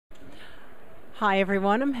Hi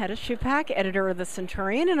everyone, I'm Hedda Shupak, editor of the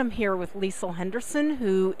Centurion, and I'm here with Lecil Henderson,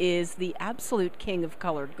 who is the absolute king of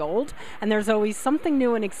colored gold. And there's always something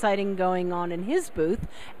new and exciting going on in his booth,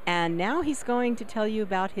 and now he's going to tell you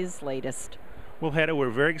about his latest. Well, Hedda, we're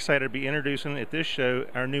very excited to be introducing at this show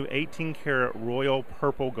our new 18-karat royal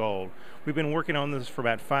purple gold. We've been working on this for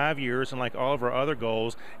about 5 years, and like all of our other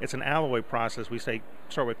golds, it's an alloy process. We start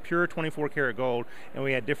with pure 24-karat gold, and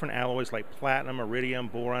we add different alloys like platinum, iridium,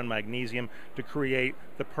 boron, magnesium to create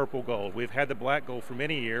the purple gold. We've had the black gold for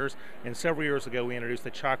many years, and several years ago we introduced the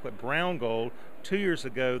chocolate brown gold. 2 years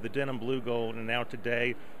ago, the denim blue gold, and now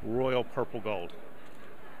today, royal purple gold.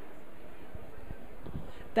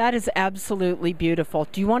 That is absolutely beautiful.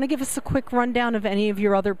 Do you want to give us a quick rundown of any of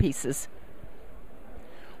your other pieces?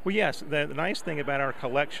 Well, yes, the nice thing about our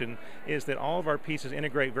collection is that all of our pieces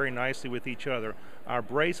integrate very nicely with each other. Our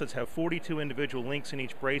bracelets have 42 individual links in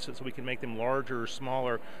each bracelet, so we can make them larger or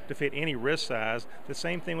smaller to fit any wrist size. The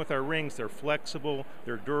same thing with our rings. They're flexible,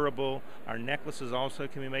 they're durable. Our necklaces also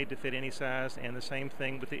can be made to fit any size, and the same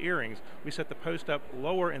thing with the earrings. We set the post up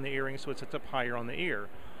lower in the earrings so it sits up higher on the ear.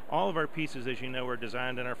 All of our pieces, as you know, are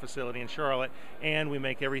designed in our facility in Charlotte, and we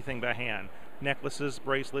make everything by hand. Necklaces,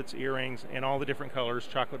 bracelets, earrings, and all the different colors: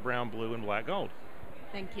 chocolate brown, blue, and black gold.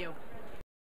 Thank you.